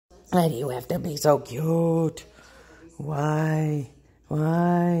Why do you have to be so cute? Why?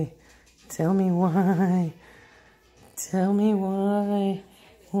 Why? Tell me why. Tell me why.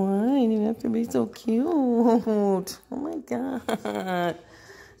 Why do you have to be so cute? Oh my God.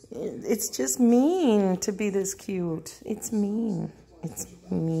 It's just mean to be this cute. It's mean. It's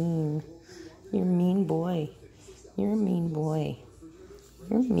mean. You're a mean boy. You're a mean boy.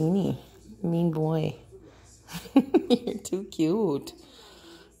 You're a meanie. Mean boy. You're too cute.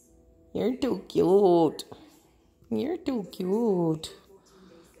 You're too cute. You're too cute.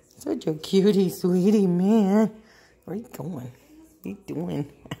 Such a cutie, sweetie, man. Where are you going? What are you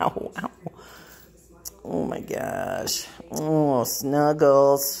doing? Ow, ow. Oh, my gosh. Oh,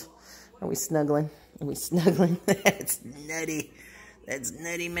 snuggles. Are we snuggling? Are we snuggling? That's nutty. That's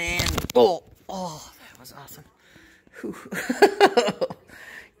nutty, man. Oh, that was awesome. You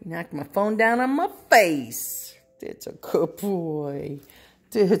knocked my phone down on my face. That's a good boy.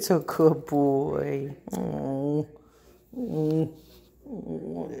 That's a good boy. Oh,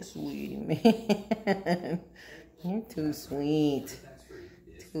 what a sweetie, man. You're too sweet.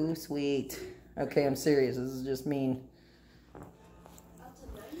 Too sweet. Okay, I'm serious. This is just mean.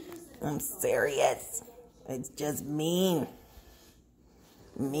 I'm serious. It's just mean.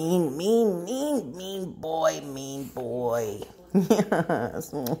 Mean boy, mean boy.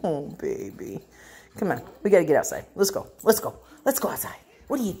 Yes. Oh, baby. Come on. We got to get outside. Let's go. Let's go. Let's go outside.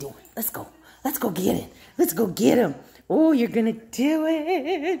 What are you doing? Let's go. Let's go get it. Let's go get him. Oh, you're going to do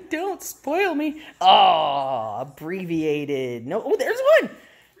it. Don't spoil me. Oh, abbreviated. No. Oh, there's one.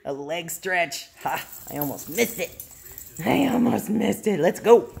 A leg stretch. Ha, I almost missed it. I almost missed it. Let's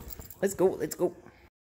go. Let's go. Let's go.